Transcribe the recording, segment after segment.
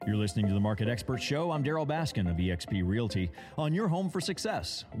You're listening to the Market Expert Show. I'm Daryl Baskin of eXp Realty on your home for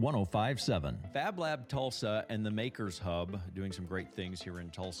success, 105.7. Fab Lab Tulsa and the Makers Hub doing some great things here in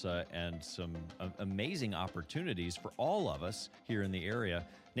Tulsa and some amazing opportunities for all of us here in the area.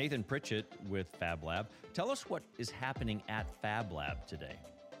 Nathan Pritchett with Fab Lab. Tell us what is happening at Fab Lab today.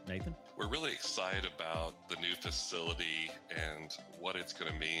 Nathan? We're really excited about the new facility and what it's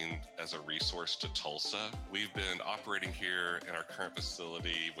going to mean as a resource to Tulsa. We've been operating here in our current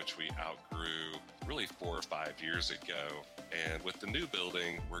facility, which we outgrew really 4 or 5 years ago. And with the new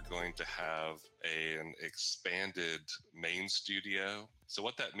building, we're going to have an expanded main studio. So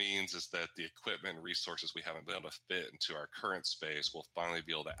what that means is that the equipment and resources we haven't been able to fit into our current space, we'll finally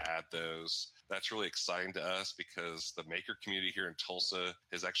be able to add those. That's really exciting to us because the maker community here in Tulsa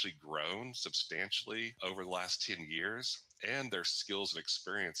has actually grown substantially over the last 10 years. And their skills and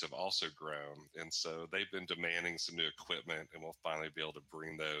experience have also grown. And so they've been demanding some new equipment, and we'll finally be able to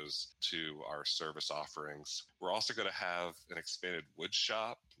bring those to our service offerings. We're also going to have an expanded wood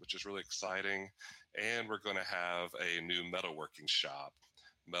shop, which is really exciting. And we're going to have a new metalworking shop.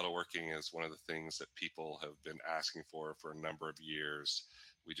 Metalworking is one of the things that people have been asking for a number of years.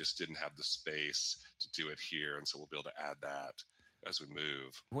 We just didn't have the space to do it here. And so we'll be able to add that as we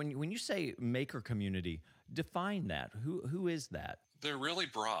move. When you say maker community, define that. Who is that? They're really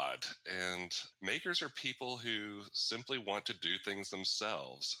broad, and makers are people who simply want to do things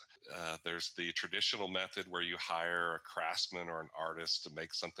themselves. There's the traditional method where you hire a craftsman or an artist to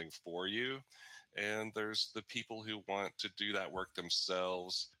make something for you. And there's the people who want to do that work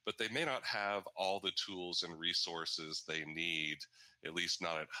themselves, but they may not have all the tools and resources they need, at least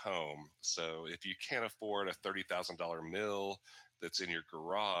not at home. So if you can't afford a $30,000 mill that's in your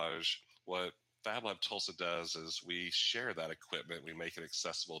garage, what Fab Lab Tulsa does is we share that equipment. We make it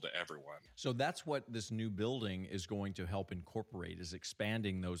accessible to everyone. So that's what this new building is going to help incorporate, is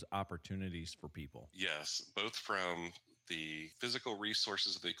expanding those opportunities for people. Yes, both from the physical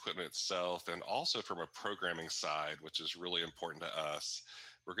resources of the equipment itself and also from a programming side, which is really important to us.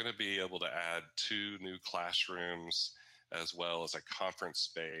 We're going to be able to add 2 new classrooms as well as a conference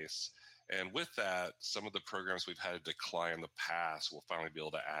space. And with that, some of the programs we've had to decline in the past, we'll finally be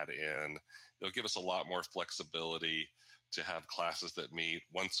able to add in. It'll give us a lot more flexibility to have classes that meet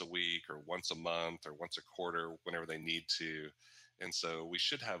once a week or once a month or once a quarter, whenever they need to. And so we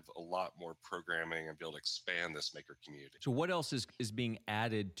should have a lot more programming and be able to expand this maker community. So what else is being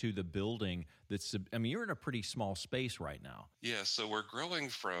added to the building you're in a pretty small space right now. Yeah, so we're growing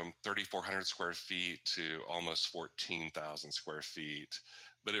from 3,400 square feet to almost 14,000 square feet.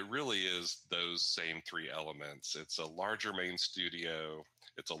 But it really is those same 3 elements. It's a larger main studio,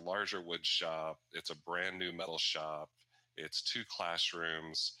 it's a larger wood shop, it's a brand new metal shop, it's 2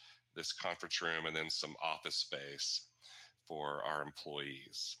 classrooms, this conference room, and then some office space for our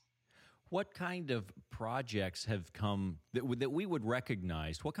employees. What kind of projects have come that we would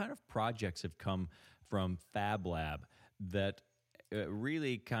recognize? What kind of projects have come from Fab Lab that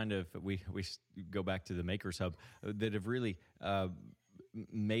really kind of, we go back to the Makers Hub, that have really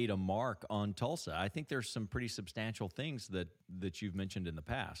made a mark on Tulsa? I think there's some pretty substantial things that you've mentioned in the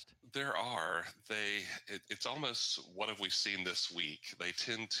past. There are. It's almost what have we seen this week? They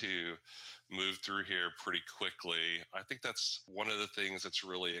tend to move through here pretty quickly. I think that's one of the things that's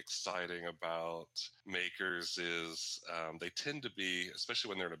really exciting about makers is they tend to be, especially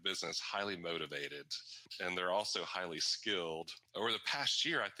when they're in a business, highly motivated, and they're also highly skilled. Over the past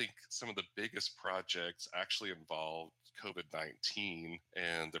year, I think some of the biggest projects actually involved COVID-19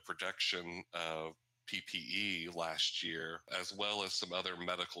 and the production of PPE last year, as well as some other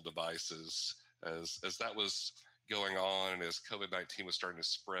medical devices. As that was going on and as COVID-19 was starting to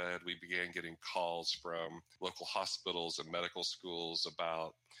spread, we began getting calls from local hospitals and medical schools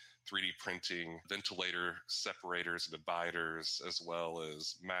about 3D printing ventilator separators and dividers, as well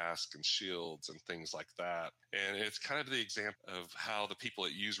as masks and shields and things like that. And it's kind of the example of how the people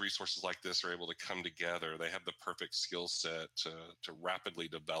that use resources like this are able to come together. They have the perfect skill set to rapidly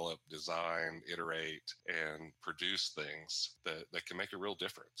develop, design, iterate, and produce things that can make a real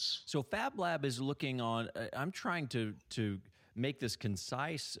difference. So Fab Lab is looking on, I'm trying to make this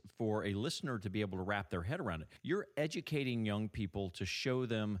concise for a listener to be able to wrap their head around it. You're educating young people to show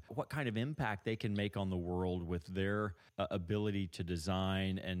them what kind of impact they can make on the world with their ability to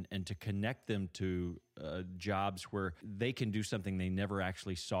design and to connect them to jobs where they can do something they never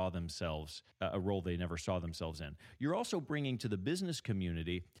actually saw themselves, a role they never saw themselves in. You're also bringing to the business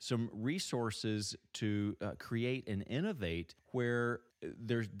community some resources to create and innovate where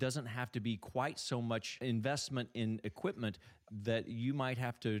there doesn't have to be quite so much investment in equipment that you might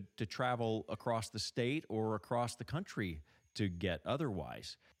have to travel across the state or across the country to get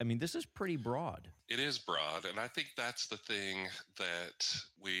otherwise. I mean, this is pretty broad. It is broad, and I think that's the thing that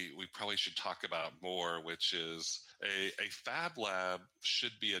we probably should talk about more, which is a fab lab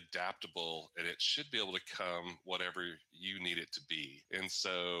should be adaptable, and it should be able to come whatever you need it to be. And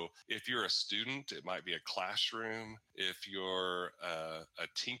so if you're a student, it might be a classroom. If you're a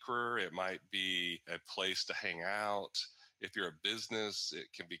tinkerer, it might be a place to hang out. If you're a business,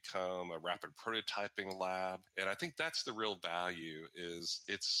 it can become a rapid prototyping lab. And I think that's the real value is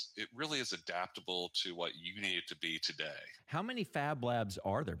it really is adaptable to what you need it to be today. How many fab labs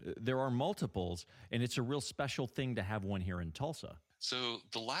are there? There are multiples, and it's a real special thing to have one here in Tulsa. So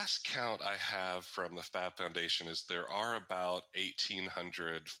the last count I have from the Fab Foundation is there are about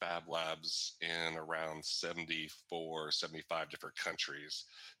 1,800 fab labs in around 74, 75 different countries.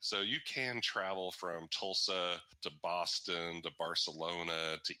 So you can travel from Tulsa to Boston to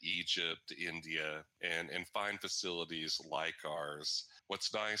Barcelona to Egypt to India and find facilities like ours.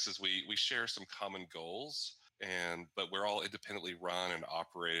 What's nice is we share some common goals, but we're all independently run and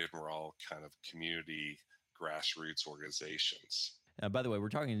operated, and we're all kind of community grassroots organizations. By the way, we're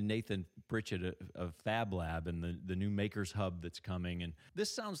talking to Nathan Pritchett of Fab Lab and the new Makers Hub that's coming. And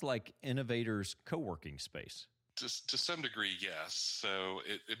this sounds like Innovators co-working space. To some degree, yes. So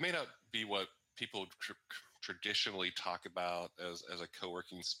it may not be what people traditionally talk about as a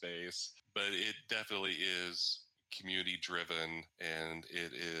co-working space, but it definitely is community driven, and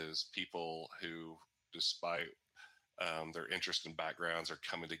it is people who, despite their interest and backgrounds, are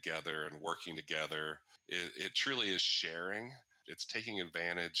coming together and working together. It truly is sharing. It's taking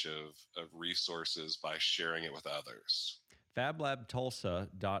advantage of resources by sharing it with others.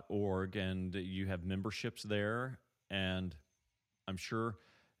 FabLabTulsa.org, and you have memberships there, and I'm sure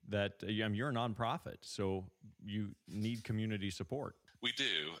that you're a nonprofit, so you need community support. We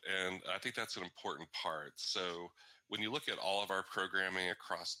do, and I think that's an important part. So when you look at all of our programming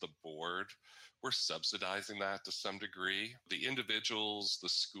across the board, we're subsidizing that to some degree. The individuals, the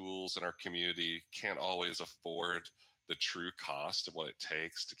schools, and our community can't always afford the true cost of what it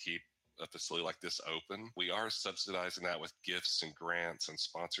takes to keep a facility like this open. We are subsidizing that with gifts and grants and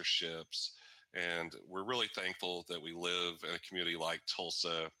sponsorships. And we're really thankful that we live in a community like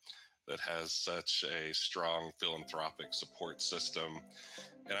Tulsa that has such a strong philanthropic support system.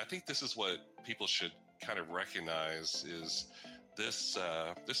 And I think this is what people should kind of recognize is this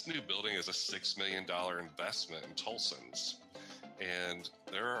new building is a $6 million investment in Tulsans. And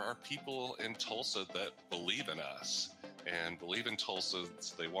there are people in Tulsa that believe in us and believe in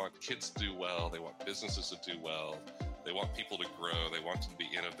Tulsans. They want kids to do well. They want businesses to do well. They want people to grow. They want them to be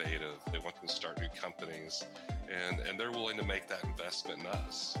innovative. They want them to start new companies. And they're willing to make that investment in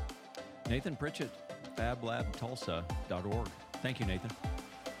us. Nathan Pritchett, FabLabTulsa.org. Thank you, Nathan.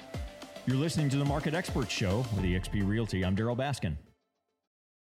 You're listening to the Market Experts Show with eXp Realty. I'm Daryl Baskin.